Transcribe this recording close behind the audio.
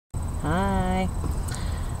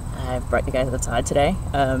I've brought you guys outside today.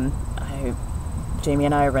 Jamie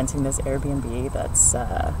and I are renting this Airbnb that's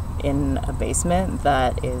in a basement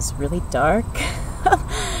that is really dark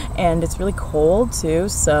and it's really cold too,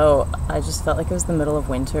 so I just felt like it was the middle of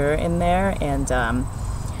winter in there, and I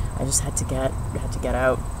just had to get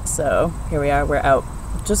out. So here we are, we're out.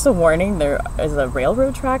 Just a warning, there is a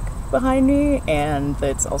railroad track behind me, and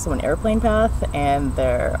it's also an airplane path, and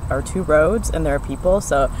there are 2 roads, and there are people,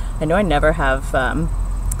 so I know I never have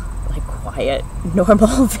like quiet, normal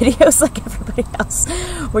videos like everybody else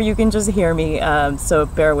where you can just hear me, so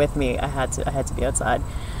bear with me. I had to be outside.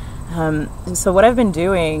 So what I've been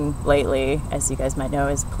doing lately, as you guys might know,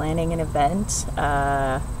 is planning an event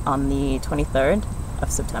on the 23rd of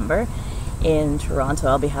September in Toronto.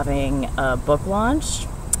 I'll be having a book launch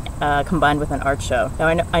combined with an art show. Now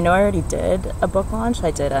I know I already did a book launch.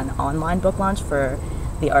 I did an online book launch for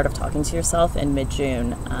The Art of Talking to Yourself in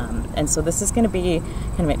mid-June, and so this is going to be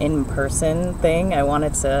kind of an in-person thing. I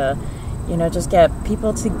wanted to, just get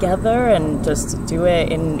people together and just do it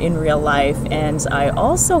in real life, and I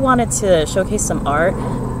also wanted to showcase some art.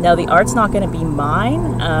 Now the art's not going to be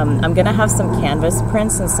mine. I'm going to have some canvas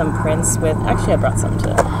prints and some prints with, actually I brought some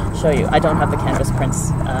to show you. I don't have the canvas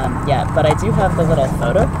prints yet, but I do have the little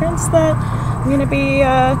photo prints that I'm going to be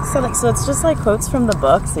selling. So it's just like quotes from the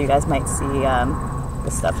book, so you guys might see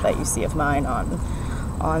the stuff that you see of mine on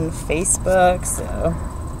Facebook. So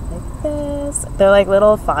like this, they're like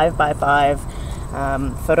little 5x5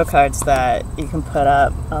 photo cards that you can put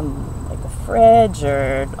up on like a fridge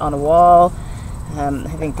or on a wall.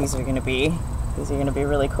 I think these are going to be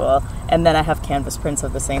really cool. And then I have canvas prints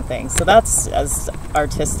of the same thing. So that's as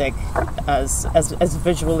artistic, as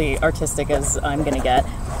visually artistic as I'm going to get.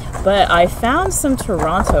 But I found some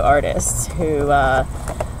Toronto artists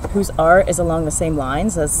whose art is along the same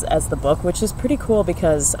lines as the book, which is pretty cool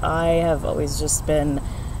because I have always just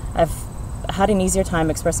I've had an easier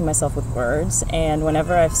time expressing myself with words, and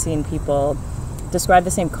whenever I've seen people describe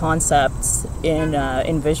the same concepts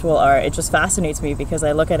in visual art, it just fascinates me because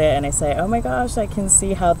I look at it and I say, oh my gosh, I can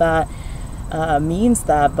see how that means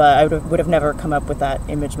that, but I would have never come up with that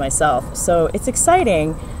image myself. So it's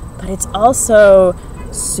exciting, but it's also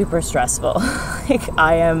super stressful. Like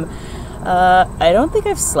I don't think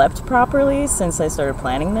I've slept properly since I started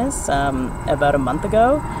planning this about a month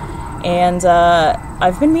ago. And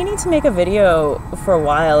I've been meaning to make a video for a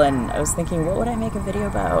while, and I was thinking, what would I make a video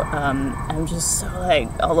about? I'm just so like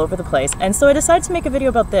all over the place. And so I decided to make a video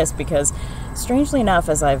about this because, strangely enough,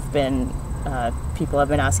 as I've been, people have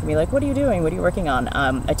been asking me like, what are you doing? What are you working on?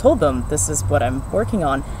 I told them this is what I'm working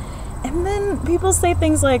on. And then people say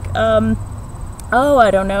things like, oh, I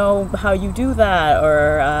don't know how you do that,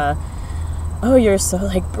 or oh, you're so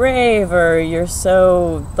like brave, or you're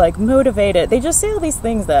so like motivated. They just say all these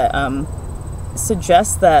things that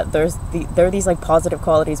suggest that there are these like positive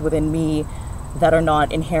qualities within me that are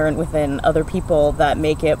not inherent within other people that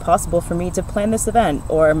make it possible for me to plan this event.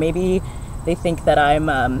 Or maybe they think that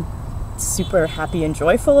I'm super happy and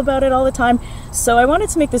joyful about it all the time. So I wanted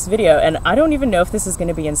to make this video, and I don't even know if this is going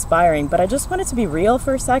to be inspiring, but I just wanted to be real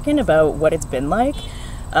for a second about what it's been like.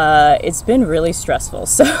 It's been really stressful.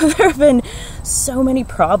 So there have been so many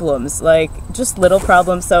problems, like just little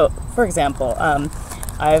problems. So for example,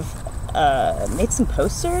 I've made some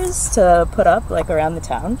posters to put up like around the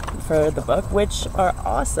town for the book, which are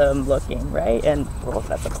awesome looking, right? And well,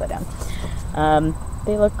 that's upside down.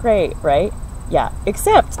 They look great, right? Yeah,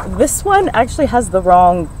 except this one actually has the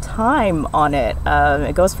wrong time on it.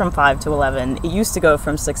 It goes from 5 to 11. It used to go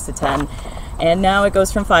from 6 to 10. And now it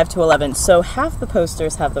goes from 5 to 11, so half the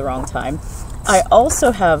posters have the wrong time. I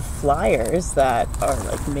also have flyers that are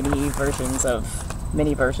like mini versions of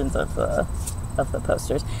the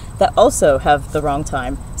posters that also have the wrong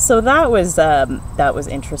time. So that was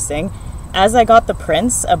interesting. As I got the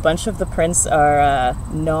prints, a bunch of the prints are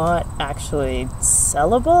not actually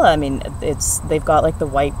sellable. I mean, they've got like the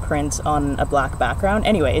white print on a black background.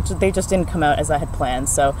 Anyway, they just didn't come out as I had planned,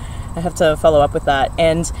 so I have to follow up with that.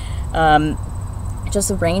 And just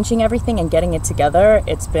arranging everything and getting it together,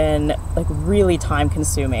 it's been like really time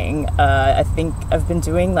consuming. I think I've been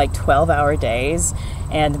doing like 12-hour days,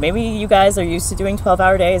 and maybe you guys are used to doing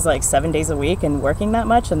 12-hour days, like 7 days a week and working that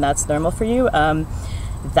much, and that's normal for you.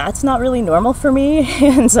 That's not really normal for me.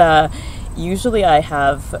 And usually I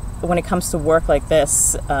have, when it comes to work like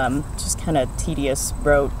this, just kind of tedious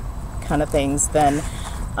rote kind of things, then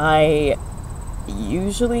I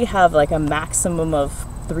usually have like a maximum of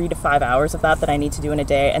 3 to 5 hours of that I need to do in a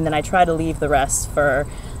day, and then I try to leave the rest for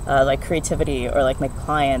like creativity or like my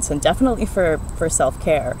clients, and definitely for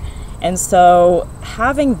self-care. And so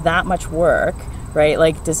having that much work right?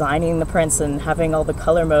 Like designing the prints and having all the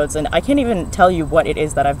color modes, and I can't even tell you what it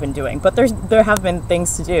is that I've been doing, but there have been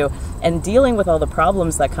things to do, and dealing with all the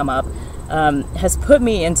problems that come up has put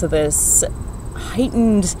me into this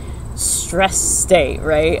heightened stress state,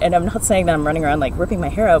 right? And I'm not saying that I'm running around like ripping my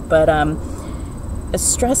hair out, but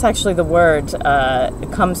stress, actually, the word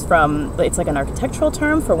comes from, it's like an architectural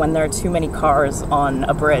term for when there are too many cars on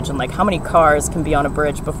a bridge, and like how many cars can be on a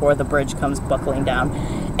bridge before the bridge comes buckling down.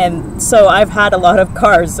 And so I've had a lot of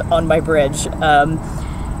cars on my bridge,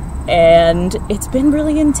 and it's been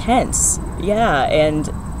really intense. Yeah, and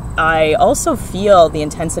I also feel the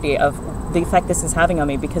intensity of the effect this is having on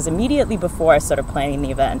me, because immediately before I started planning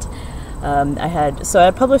the event, I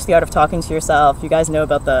had published The Art of Talking to Yourself. You guys know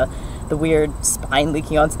about the weird spine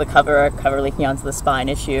leaking onto the cover leaking onto the spine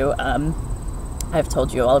issue. I've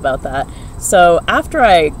told you all about that. So after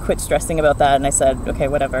I quit stressing about that and I said, okay,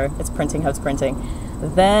 whatever, it's printing how it's printing,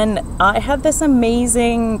 then I had this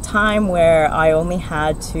amazing time where I only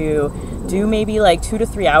had to do maybe like 2 to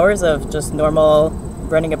 3 hours of just normal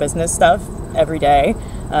running a business stuff every day.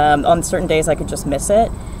 On certain days I could just miss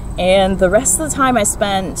it. And the rest of the time I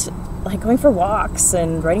spent like going for walks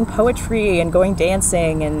and writing poetry and going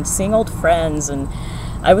dancing and seeing old friends, and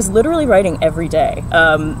I was literally writing every day,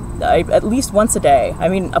 at least once a day. I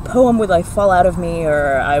mean, a poem would like fall out of me,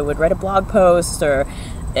 or I would write a blog post,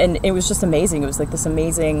 and it was just amazing. It was like this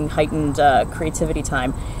amazing heightened creativity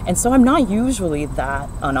time. And so I'm not usually that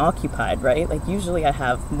unoccupied, right? Like usually I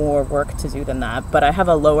have more work to do than that, but I have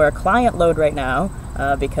a lower client load right now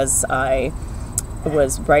because I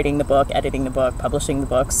was writing the book, editing the book, publishing the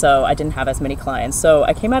book, so I didn't have as many clients. So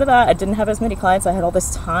I came out of that, I didn't have as many clients, I had all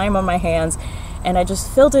this time on my hands, and I just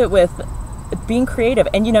filled it with being creative.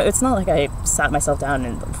 And you know, it's not like I sat myself down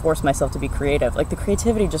and forced myself to be creative. Like the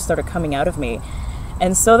creativity just started coming out of me.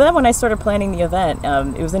 And so then when I started planning the event,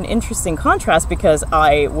 it was an interesting contrast, because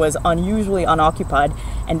I was unusually unoccupied,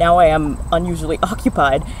 and now I am unusually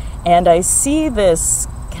occupied. And I see this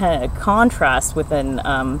kind of contrast within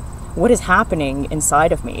what is happening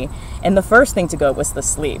inside of me. And the first thing to go was the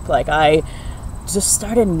sleep. Like I just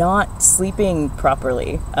started not sleeping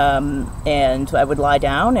properly, and I would lie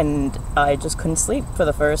down and I just couldn't sleep for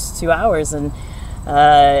the first 2 hours, and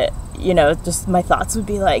you know, just my thoughts would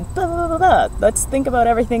be like, blah, blah, blah, blah. Let's think about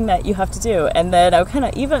everything that you have to do. And then I would kind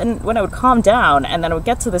of, even when I would calm down, and then I would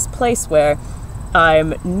get to this place where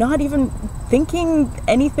I'm not even thinking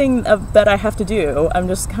anything that I have to do. I'm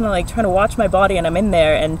just kind of like trying to watch my body, and I'm in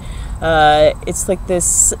there, and it's like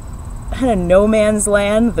this kind of no man's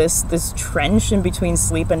land, this trench in between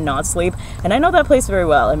sleep and not sleep. And I know that place very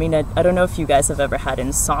well. I mean, I don't know if you guys have ever had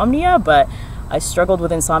insomnia, but I struggled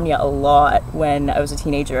with insomnia a lot when I was a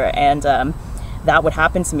teenager, and that would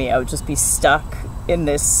happen to me. I would just be stuck in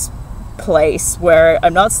this place where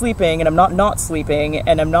I'm not sleeping, and I'm not sleeping,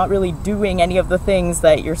 and I'm not really doing any of the things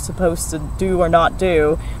that you're supposed to do or not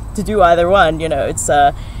do, to do either one. You know, it's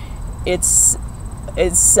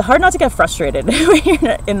hard not to get frustrated when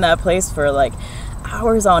you're in that place for like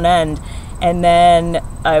hours on end. And then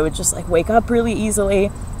I would just like wake up really easily.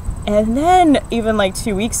 And then even like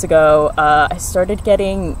 2 weeks ago, I started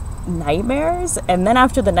getting nightmares. And then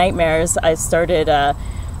after the nightmares, I started, I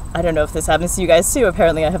don't know if this happens to you guys too.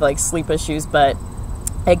 Apparently I have like sleep issues, but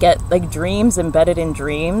I get like dreams embedded in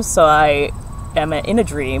dreams. So I am in a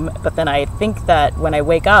dream, but then I think that when I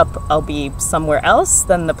wake up, I'll be somewhere else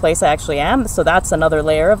than the place I actually am. So that's another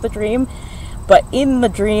layer of the dream. But in the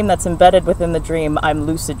dream that's embedded within the dream, I'm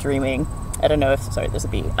lucid dreaming. I don't know if, sorry, there's a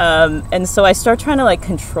bee. And so I start trying to like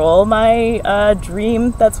control my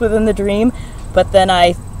dream that's within the dream, but then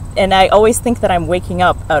I always think that I'm waking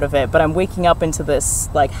up out of it, but I'm waking up into this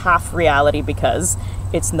like half reality, because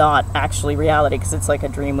it's not actually reality, because it's like a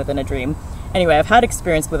dream within a dream. Anyway, I've had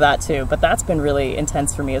experience with that too, but that's been really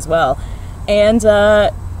intense for me as well. And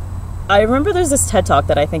I remember there's this TED Talk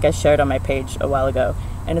that I think I shared on my page a while ago,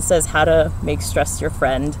 and it says how to make stress your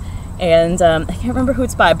friend. And I can't remember who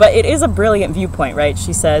it's by, but it is a brilliant viewpoint, right?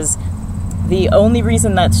 She says, the only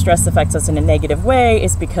reason that stress affects us in a negative way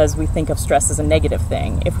is because we think of stress as a negative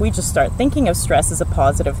thing. If we just start thinking of stress as a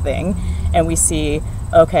positive thing, and we see,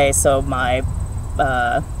 okay, so my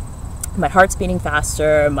heart's beating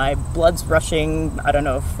faster, my blood's rushing, I don't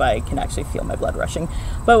know if I can actually feel my blood rushing,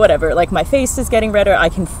 but whatever, like my face is getting redder, I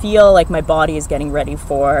can feel like my body is getting ready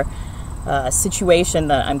for situation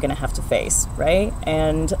that I'm going to have to face, right?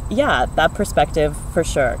 And yeah, that perspective for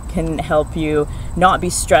sure can help you not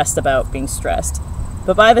be stressed about being stressed.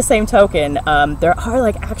 But by the same token, there are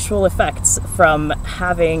like actual effects from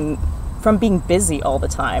having from being busy all the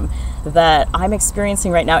time that I'm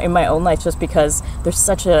experiencing right now in my own life, just because there's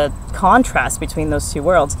such a contrast between those two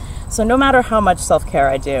worlds. So no matter how much self-care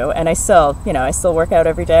I do, and I still work out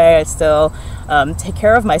every day, I still take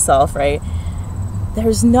care of myself, right?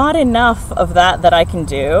 There's not enough of that I can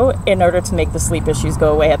do in order to make the sleep issues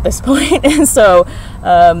go away at this point. And so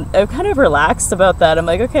I've kind of relaxed about that. I'm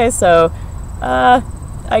like, okay, so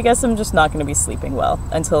I guess I'm just not going to be sleeping well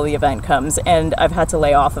until the event comes. And I've had to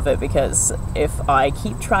lay off of it, because if I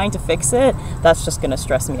keep trying to fix it, that's just going to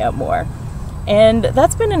stress me out more. And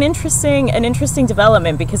that's been an interesting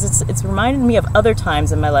development, because it's reminded me of other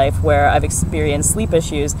times in my life where I've experienced sleep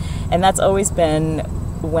issues, and that's always been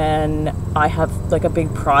when I have like a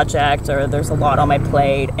big project or there's a lot on my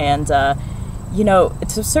plate. And you know,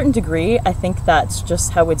 to a certain degree, I think that's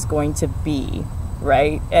just how it's going to be,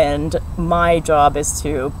 right? And my job is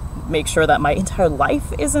to make sure that my entire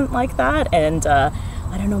life isn't like that. And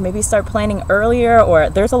I don't know, maybe start planning earlier,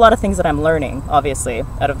 or there's a lot of things that I'm learning, obviously,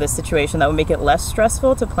 out of this situation that will make it less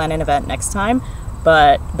stressful to plan an event next time.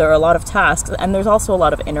 But there are a lot of tasks, and there's also a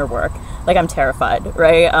lot of inner work. Like, I'm terrified,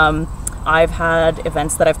 right? I've had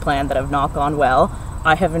events that I've planned that have not gone well.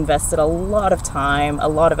 I have invested a lot of time, a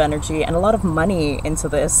lot of energy, and a lot of money into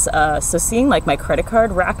this. So seeing like my credit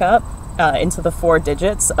card rack up into the 4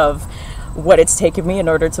 digits of what it's taken me in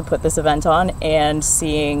order to put this event on, and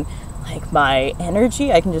seeing like my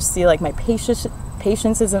energy, I can just see like my patience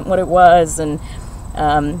isn't what it was. And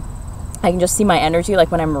I can just see my energy,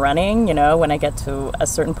 like when I'm running, you know, when I get to a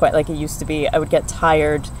certain point, like it used to be, I would get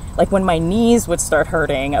tired. Like when my knees would start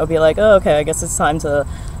hurting, I would be like, oh, okay, I guess it's time to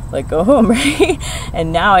like go home, right?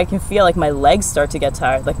 And now I can feel like my legs start to get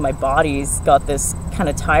tired, like my body's got this kind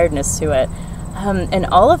of tiredness to it. And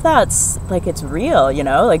all of that's like, it's real, you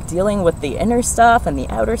know, like dealing with the inner stuff and the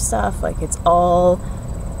outer stuff, like it's all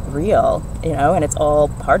real, you know, and it's all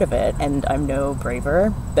part of it. And I'm no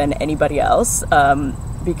braver than anybody else,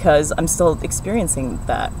 because I'm still experiencing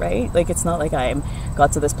that, right? Like, it's not like I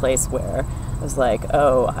got to this place where I was like,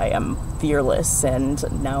 oh, I am fearless,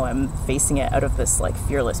 and now I'm facing it out of this like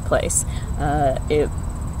fearless place. It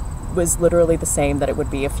was literally the same that it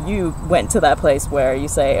would be if you went to that place where you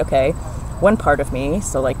say, okay, one part of me,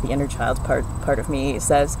 so like the inner child part of me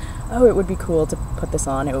says, oh, it would be cool to put this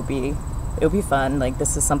on, it would be fun, like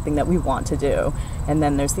this is something that we want to do. And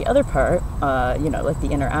then there's the other part, you know, like the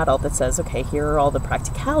inner adult that says, okay, here are all the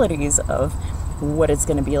practicalities of what it's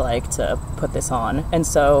going to be like to put this on, and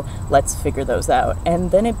so let's figure those out. And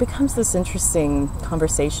then it becomes this interesting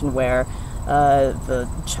conversation where the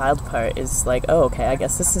child part is like, oh, okay, I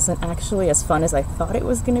guess this isn't actually as fun as I thought it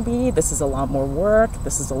was going to be. This is a lot more work.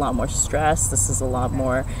 This is a lot more stress. This is a lot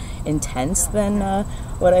more intense than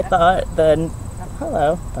what I thought. Then,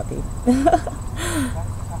 hello, puppy.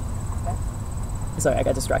 Sorry, I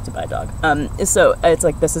got distracted by a dog. So it's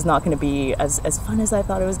like, this is not going to be as fun as I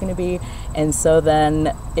thought it was going to be. And so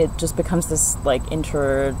then it just becomes this like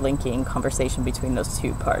interlinking conversation between those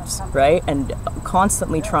two parts, right? And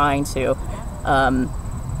constantly trying to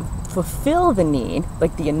fulfill the need,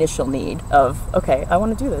 like the initial need of, okay, I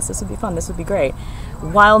want to do this. This would be fun. This would be great.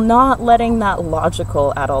 While not letting that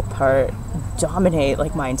logical adult part dominate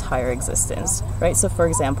like my entire existence, right? So for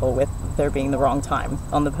example, with there being the wrong time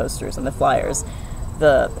on the posters and the flyers,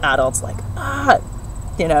 the adult's like,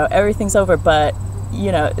 you know, everything's over. But,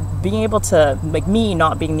 you know, being able to, like, me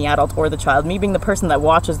not being the adult or the child, me being the person that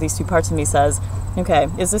watches these two parts of me, says, okay,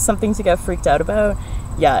 is this something to get freaked out about?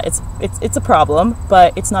 Yeah, it's a problem,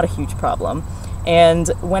 but it's not a huge problem. And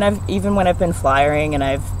when I've been flyering and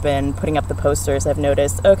I've been putting up the posters, I've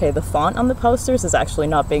noticed, okay, the font on the posters is actually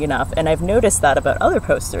not big enough. And I've noticed that about other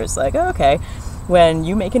posters, like, oh, okay, when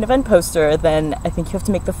you make an event poster, then I think you have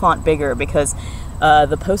to make the font bigger, because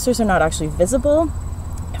the posters are not actually visible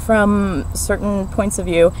from certain points of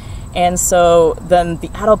view. And so then the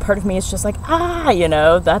adult part of me is just like, you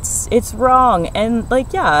know, it's wrong. And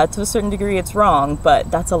like, yeah, to a certain degree it's wrong, but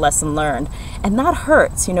that's a lesson learned. And that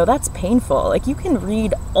hurts, you know, that's painful. Like, you can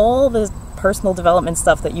read all the personal development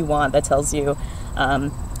stuff that you want that tells you,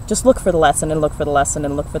 just look for the lesson and look for the lesson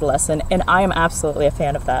and look for the lesson. And I am absolutely a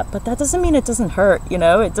fan of that. But that doesn't mean it doesn't hurt, you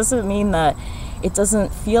know? It doesn't mean that it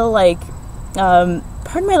doesn't feel like,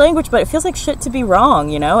 pardon my language, but it feels like shit to be wrong,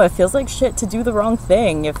 you know? It feels like shit to do the wrong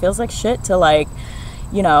thing. It feels like shit to, like,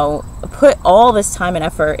 you know, put all this time and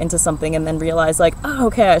effort into something and then realize, like, oh,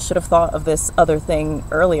 okay, I should have thought of this other thing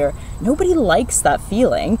earlier. Nobody likes that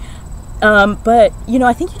feeling. But, you know,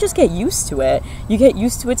 I think you just get used to it. You get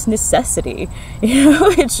used to its necessity. You know,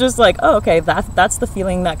 it's just like, oh, okay, that's the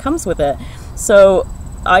feeling that comes with it. So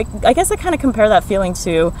I guess I kind of compare that feeling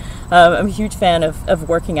to, I'm a huge fan of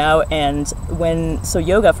working out, and so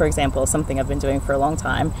yoga, for example, is something I've been doing for a long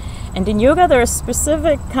time. And in yoga, there are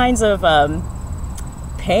specific kinds of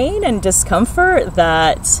pain and discomfort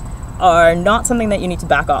that are not something that you need to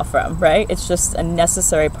back off from, right? It's just a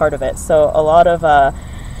necessary part of it. So a lot of,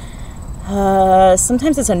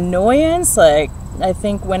 sometimes it's annoyance, like, I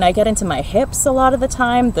think when I get into my hips a lot of the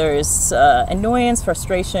time, there's annoyance,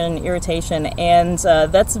 frustration, irritation, and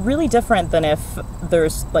that's really different than if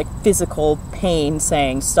there's like physical pain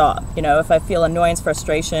saying stop. You know, if I feel annoyance,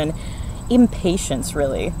 frustration, impatience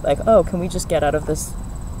really, like, oh, can we just get out of this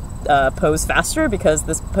pose faster because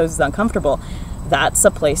this pose is uncomfortable? That's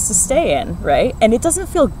a place to stay in, right? And it doesn't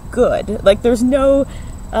feel good. Like there's no...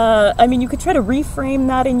 I mean, you could try to reframe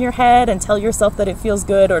that in your head and tell yourself that it feels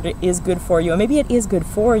good or it is good for you. And maybe it is good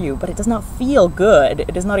for you, but it does not feel good.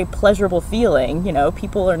 It is not a pleasurable feeling. You know,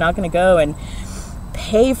 people are not going to go and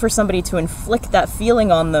pay for somebody to inflict that feeling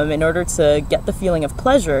on them in order to get the feeling of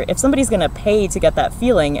pleasure. If somebody's going to pay to get that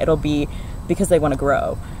feeling, it'll be because they want to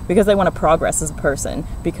grow, because they want to progress as a person,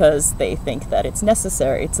 because they think that it's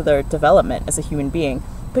necessary to their development as a human being.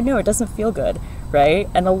 But no, it doesn't feel good, right?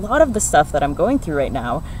 And a lot of the stuff that I'm going through right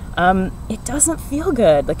now, it doesn't feel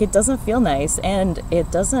good. Like, it doesn't feel nice, and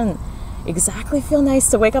it doesn't exactly feel nice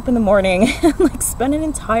to wake up in the morning and like spend an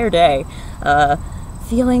entire day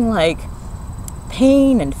feeling like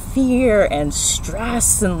pain and fear and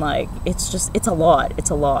stress, and like it's a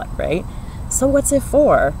lot, right? So what's it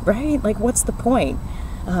for, right? Like, what's the point?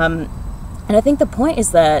 And I think the point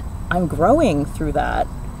is that I'm growing through that,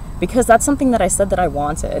 because that's something that I said that I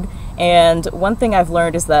wanted. And one thing I've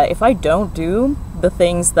learned is that if I don't do the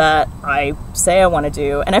things that I say I want to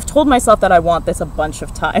do, and I've told myself that I want this a bunch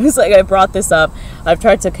of times, like I brought this up, I've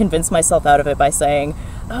tried to convince myself out of it by saying,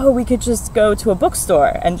 oh, we could just go to a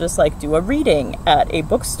bookstore and just like do a reading at a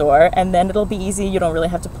bookstore, and then it'll be easy. You don't really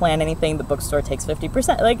have to plan anything. The bookstore takes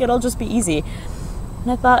 50%. Like, it'll just be easy.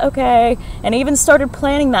 And I thought, okay, and I even started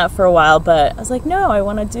planning that for a while, but I was like, no, I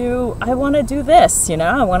want to do this, you know?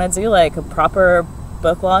 I want to do like a proper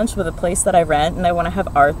book launch with a place that I rent, and I want to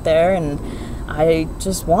have art there, and I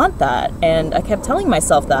just want that. And I kept telling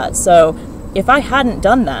myself that. So if I hadn't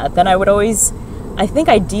done that, then I would always, I think,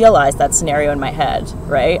 idealize that scenario in my head,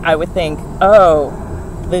 right? I would think, oh,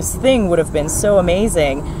 this thing would have been so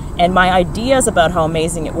amazing, and my ideas about how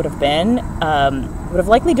amazing it would have been would have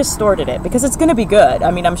likely distorted it, because it's going to be good.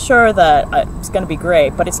 I mean, I'm sure that it's going to be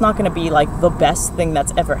great, but it's not going to be like the best thing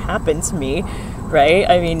that's ever happened to me, right?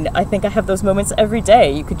 I mean, I think I have those moments every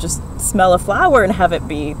day. You could just smell a flower and have it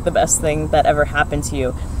be the best thing that ever happened to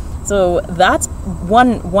you. So that's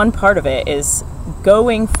one part of it, is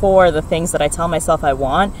going for the things that I tell myself I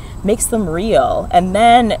want makes them real, and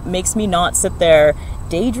then makes me not sit there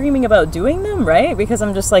daydreaming about doing them, right? Because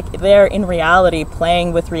I'm just like there in reality,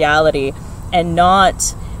 playing with reality, and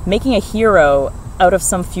not making a hero out of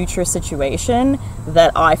some future situation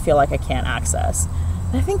that I feel like I can't access.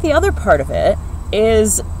 And I think the other part of it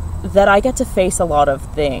is that I get to face a lot of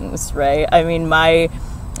things, right? I mean, I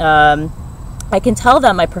can tell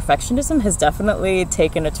that my perfectionism has definitely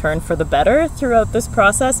taken a turn for the better throughout this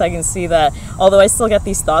process. I can see that although I still get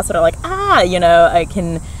these thoughts that are like, you know, I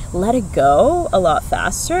can let it go a lot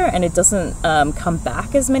faster, and it doesn't come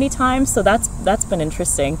back as many times. So that's been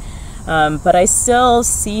interesting. But I still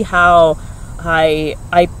see how I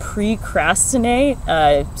procrastinate.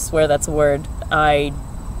 I swear that's a word. I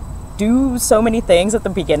do so many things at the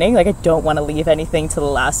beginning. Like, I don't want to leave anything to the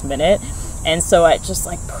last minute. And so I just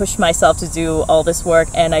like push myself to do all this work,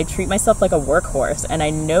 and I treat myself like a workhorse. And I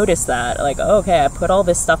notice that, like, oh, okay, I put all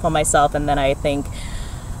this stuff on myself, and then I think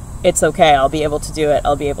it's okay, I'll be able to do it.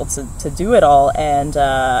 I'll be able to do it all. And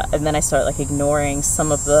then I start like ignoring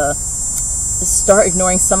some of the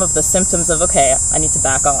symptoms of, okay, I need to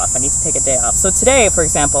back off. I need to take a day off. So today, for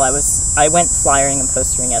example, I went flyering and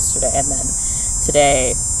postering yesterday, and then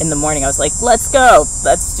today in the morning I was like, let's go,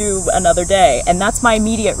 let's do another day. And that's my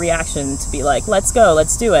immediate reaction, to be like, let's go,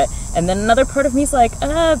 let's do it. And then another part of me is like,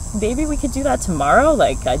 maybe we could do that tomorrow.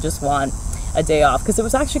 Like, I just want a day off, because it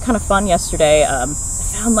was actually kind of fun yesterday. I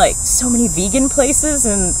found like so many vegan places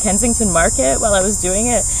in Kensington Market while I was doing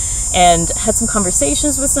it, and had some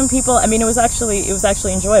conversations with some people. I mean, it was actually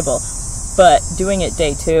enjoyable. But doing it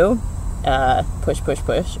day 2, push,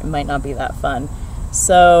 it might not be that fun.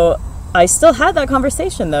 So I still had that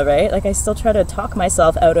conversation though, right? Like, I still try to talk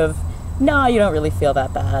myself out of, no, you don't really feel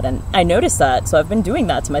that bad. And I noticed that, so I've been doing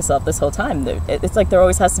that to myself this whole time. It's like there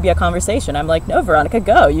always has to be a conversation. I'm like, no, Veronika,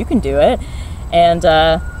 go, you can do it. And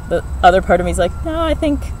the other part of me is like, no, I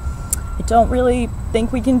don't really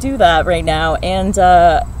think we can do that right now. And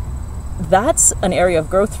that's an area of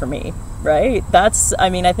growth for me, right?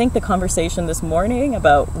 I think the conversation this morning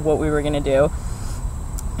about what we were going to do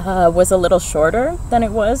was a little shorter than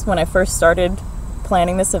it was when I first started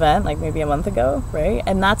planning this event, like maybe a month ago, right?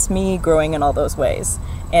 And that's me growing in all those ways.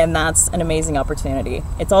 And that's an amazing opportunity.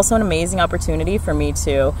 It's also an amazing opportunity for me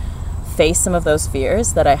to face some of those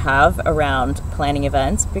fears that I have around planning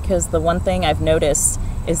events, because the one thing I've noticed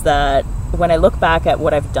is that when I look back at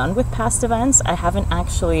what I've done with past events, I haven't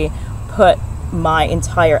actually put my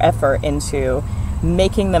entire effort into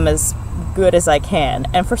making them as good as I can.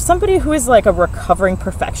 And for somebody who is like a recovering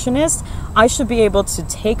perfectionist, I should be able to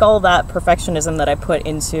take all that perfectionism that I put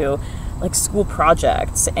into like school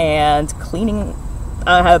projects and cleaning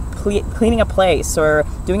a place or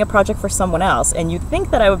doing a project for someone else, and you'd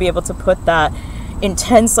think that I would be able to put that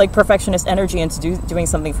intense like perfectionist energy into doing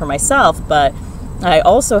something for myself. But I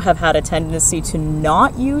also have had a tendency to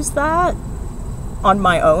not use that on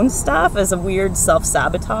my own stuff as a weird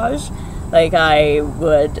self-sabotage. Like I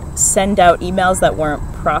would send out emails that weren't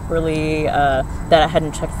properly, that I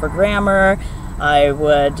hadn't checked for grammar. I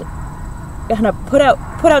would kind of put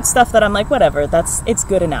out stuff that I'm like, whatever, it's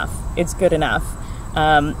good enough. It's good enough.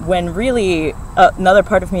 When really another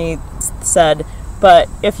part of me said, but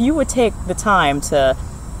if you would take the time to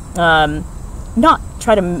not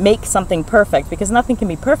try to make something perfect, because nothing can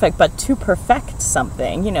be perfect, but to perfect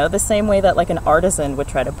something, the same way that like an artisan would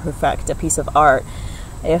try to perfect a piece of art.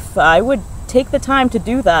 If I would take the time to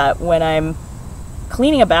do that when I'm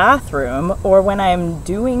cleaning a bathroom or when I'm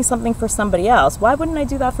doing something for somebody else, why wouldn't I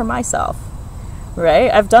do that for myself?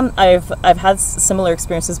 Right? I've had similar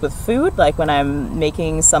experiences with food, like when I'm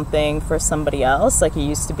making something for somebody else. Like it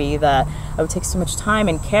used to be that I would take so much time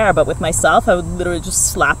and care, but with myself, I would literally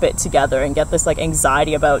just slap it together and get this like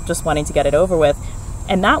anxiety about just wanting to get it over with.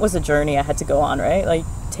 And that was a journey I had to go on, right? Like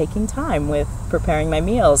taking time with preparing my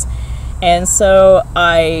meals. And so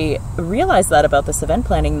I realized that about this event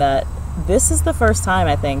planning, that this is the first time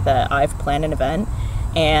I think that I've planned an event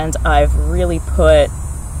and I've really put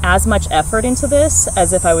as much effort into this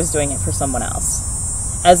as if I was doing it for someone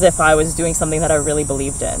else, as if I was doing something that I really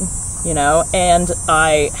believed in, and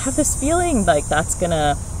I have this feeling like that's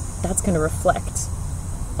gonna reflect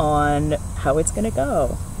on how it's gonna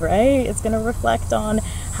go, right? It's gonna reflect on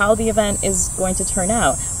how the event is going to turn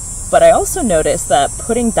out. But I also noticed that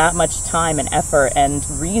putting that much time and effort and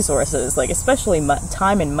resources, like especially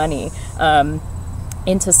time and money,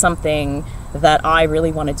 into something that I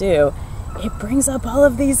really want to do, it brings up all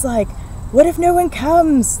of these like, what if no one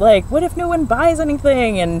comes? Like, what if no one buys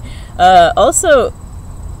anything? And also,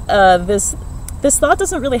 this thought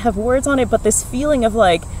doesn't really have words on it, but this feeling of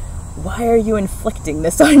like, why are you inflicting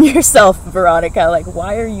this on yourself, Vironika? Like,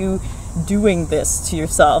 why are you doing this to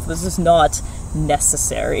yourself? This is not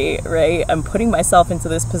necessary, right? I'm putting myself into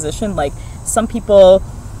this position. Like some people,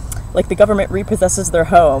 like the government repossesses their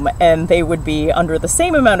home and they would be under the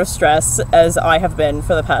same amount of stress as I have been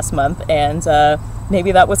for the past month, and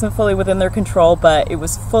maybe that wasn't fully within their control, but it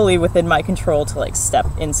was fully within my control to like step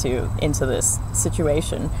into this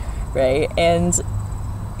situation, right? And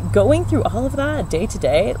going through all of that day to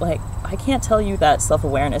day, like I can't tell you that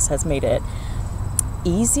self-awareness has made it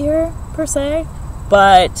easier per se,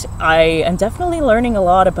 but I am definitely learning a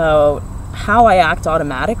lot about how I act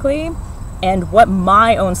automatically and what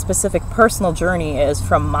my own specific personal journey is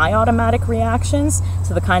from my automatic reactions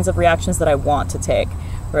to the kinds of reactions that I want to take,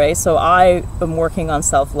 right? So I am working on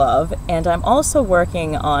self-love, and I'm also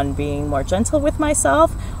working on being more gentle with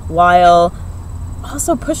myself while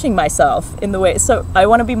also pushing myself in the way. So I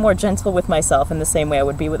want to be more gentle with myself in the same way I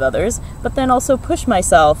would be with others, but then also push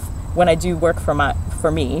myself when I do work for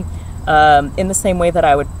me, in the same way that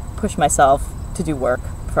I would push myself to do work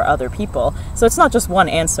for other people. So it's not just one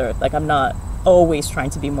answer. Like I'm not always trying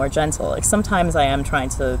to be more gentle. Like sometimes I am trying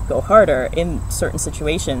to go harder in certain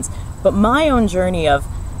situations, but my own journey of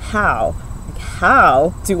how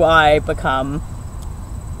do I become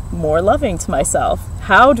more loving to myself?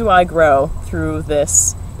 How do I grow through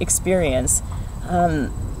this experience?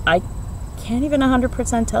 I can't even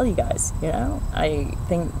 100% tell you guys, I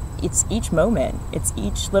think it's each moment, it's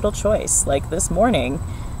each little choice. Like this morning,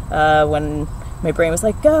 when my brain was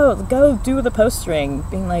like, go do the postering,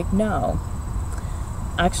 being like, no,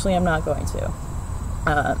 actually I'm not going to.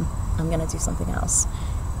 I'm going to do something else.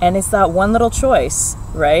 And it's that one little choice,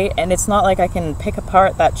 right? And it's not like I can pick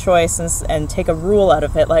apart that choice and take a rule out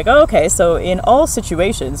of it. Like, oh, okay, so in all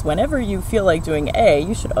situations, whenever you feel like doing A,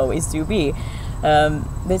 you should always do B.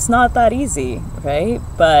 It's not that easy, right?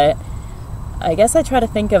 But I guess I try to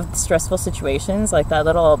think of stressful situations like that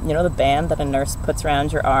little, the band that a nurse puts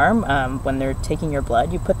around your arm when they're taking your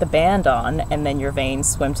blood. You put the band on and then your veins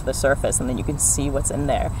swim to the surface and then you can see what's in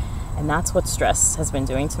there. And that's what stress has been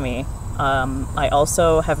doing to me. I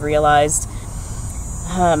also have realized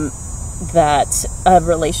that a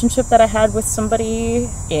relationship that I had with somebody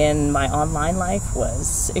in my online life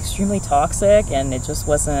was extremely toxic, and it just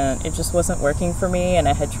wasn't working for me. And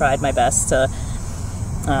I had tried my best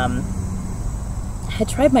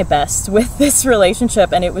with this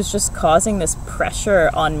relationship, and it was just causing this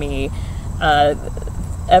pressure on me.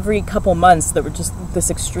 Every couple months, there were just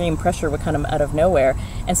this extreme pressure would come out of nowhere.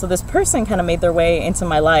 And so this person kind of made their way into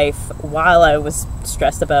my life while I was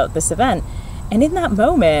stressed about this event. And in that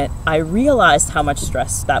moment, I realized how much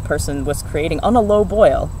stress that person was creating on a low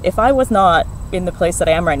boil. If I was not in the place that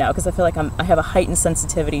I am right now, because I feel like I have a heightened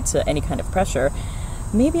sensitivity to any kind of pressure,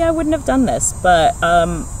 maybe I wouldn't have done this. But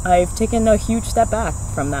I've taken a huge step back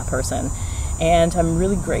from that person. And I'm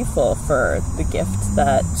really grateful for the gift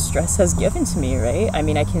that stress has given to me, right? I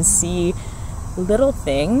mean, I can see little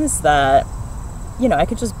things that, I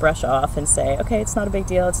could just brush off and say, okay, it's not a big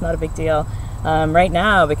deal, it's not a big deal. Right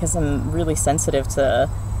now, because I'm really sensitive to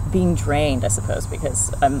being drained, I suppose,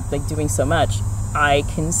 because I'm doing so much, I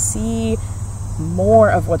can see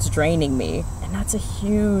more of what's draining me, and that's a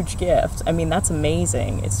huge gift. I mean, that's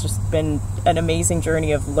amazing. It's just been an amazing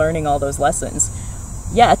journey of learning all those lessons.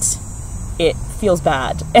 Yet, it feels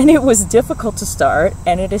bad, and it was difficult to start,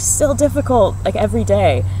 and it is still difficult, every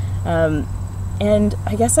day. And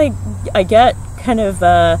I guess I get kind of,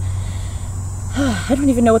 I don't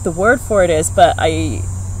even know what the word for it is, but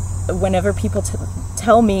whenever people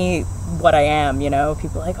tell me what I am,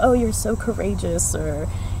 people are like, oh, you're so courageous, or,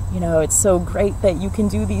 it's so great that you can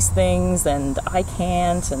do these things and I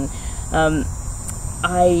can't. And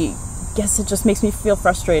I guess it just makes me feel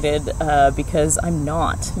frustrated because I'm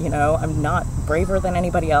not, I'm not braver than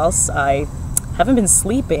anybody else. I haven't been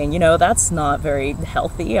sleeping, that's not very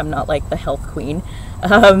healthy. I'm not like the health queen.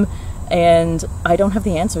 And I don't have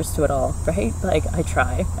the answers to it all, right? I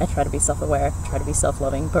try to be self-aware, try to be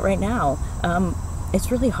self-loving, but right now, it's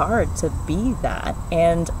really hard to be that,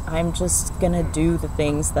 and I'm just gonna do the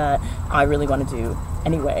things that I really want to do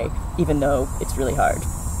anyway, even though it's really hard,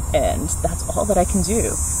 and that's all that I can do,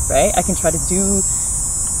 right? I can try to do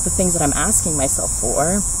the things that I'm asking myself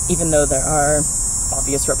for, even though there are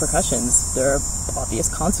obvious repercussions, there are obvious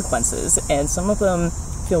consequences, and some of them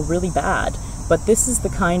feel really bad. But this is the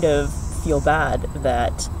kind of feel bad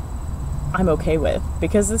that I'm okay with,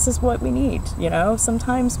 because this is what we need,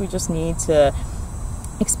 Sometimes we just need to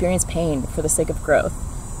experience pain for the sake of growth.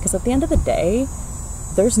 Because at the end of the day,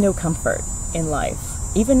 there's no comfort in life.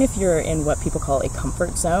 Even if you're in what people call a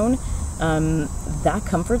comfort zone, that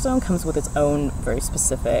comfort zone comes with its own very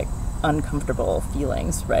specific uncomfortable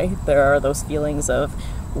feelings, right? There are those feelings of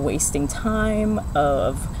wasting time,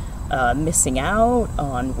 of missing out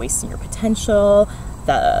on wasting your potential,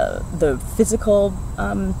 the physical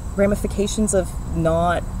ramifications of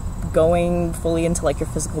not going fully into your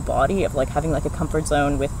physical body, of having a comfort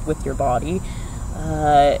zone with your body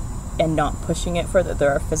and not pushing it further.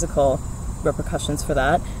 There are physical repercussions for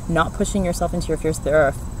that. Not pushing yourself into your fears,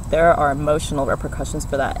 there are emotional repercussions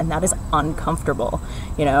for that, and that is uncomfortable,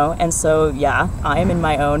 And so, yeah, I am in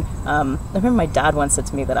my own. I remember my dad once said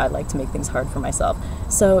to me that I like to make things hard for myself.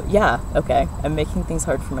 So, yeah, okay, I'm making things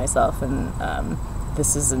hard for myself, and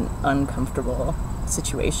this is an uncomfortable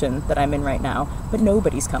situation that I'm in right now. But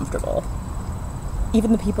nobody's comfortable.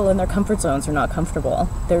 Even the people in their comfort zones are not comfortable.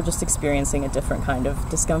 They're just experiencing a different kind of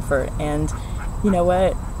discomfort. And you know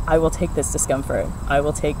what? I will take this discomfort. I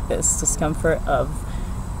will take this discomfort of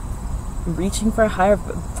reaching for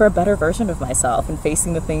a better version of myself and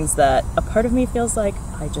facing the things that a part of me feels like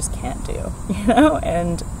I just can't do,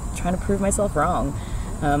 and trying to prove myself wrong.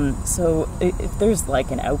 So if there's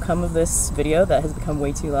an outcome of this video that has become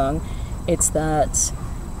way too long, it's that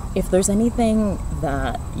if there's anything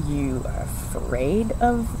that you are afraid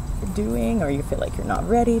of doing, or you feel like you're not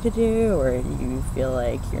ready to do, or you feel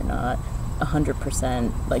like you're not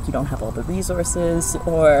 100%, you don't have all the resources,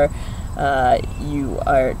 or you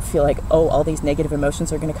feel like, oh, all these negative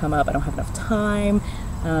emotions are going to come up, I don't have enough time,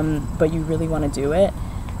 but you really want to do it,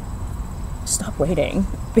 stop waiting.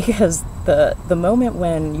 Because the moment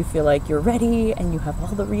when you feel like you're ready and you have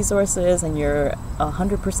all the resources and you're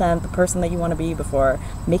 100% the person that you want to be before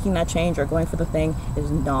making that change or going for the thing, is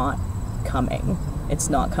not coming. It's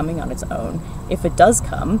not coming on its own. If it does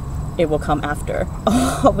come, it will come after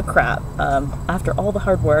all the crap, after all the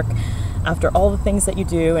hard work, after all the things that you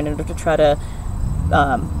do in order to try to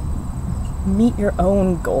meet your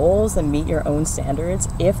own goals and meet your own standards,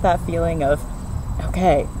 if that feeling of,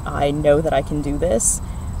 okay, I know that I can do this,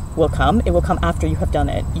 will come, it will come after you have done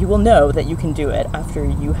it. You will know that you can do it after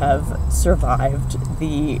you have survived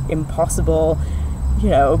the impossible,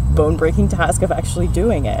 bone-breaking task of actually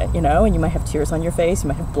doing it, and you might have tears on your face, you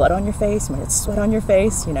might have blood on your face, you might have sweat on your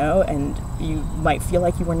face, and you might feel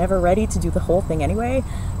like you were never ready to do the whole thing anyway.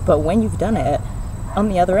 But when you've done it, on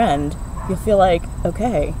the other end, you'll feel like,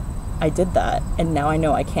 okay, I did that, and now I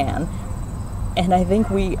know I can. And I think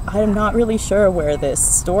I'm not really sure where this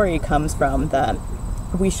story comes from, that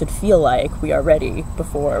we should feel like we are ready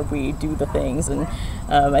before we do the things. And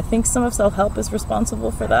I think some of self-help is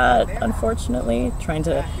responsible for that, unfortunately, trying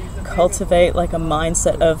to cultivate like a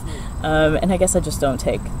mindset of, and I guess I just don't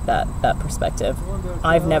take that perspective.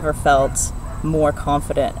 I've never felt more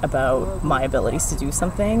confident about my abilities to do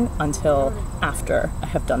something until after I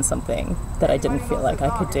have done something that I didn't feel like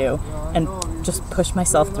I could do, and just pushed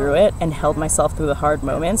myself through it and held myself through the hard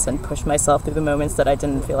moments and pushed myself through the moments that I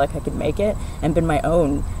didn't feel like I could make it, and been my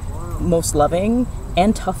own most loving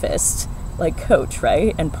and toughest like coach,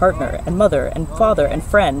 right? And partner and mother and father and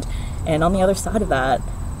friend. And on the other side of that,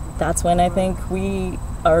 that's when I think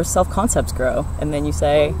our self-concepts grow, and then you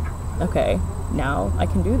say, okay, now I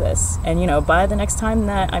can do this. And by the next time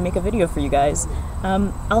that I make a video for you guys,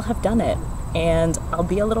 I'll have done it, and I'll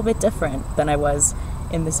be a little bit different than I was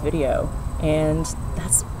in this video, and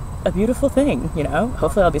that's a beautiful thing.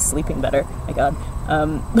 Hopefully I'll be sleeping better, my god.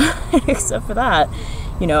 Except for that,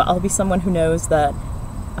 I'll be someone who knows that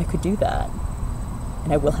I could do that,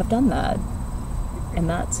 and I will have done that, and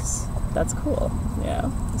that's cool.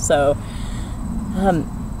 So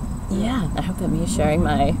yeah, I hope that me sharing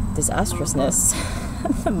my disastrousness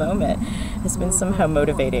at the moment has been somehow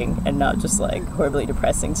motivating and not just like horribly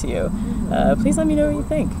depressing to you. Please let me know what you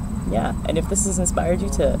think. Yeah, and if this has inspired you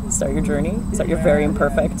to start your journey, start your very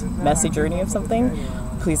imperfect, messy journey of something,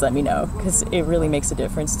 please let me know, because it really makes a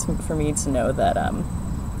difference for me to know that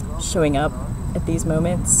showing up at these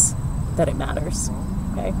moments, that it matters.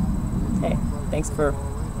 Okay? Hey, thanks for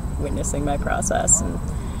witnessing my process and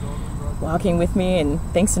walking with me, and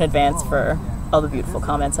thanks in advance for all the beautiful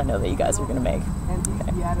comments I know that you guys are going to make.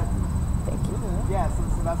 Okay. Thank you.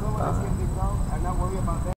 Bye.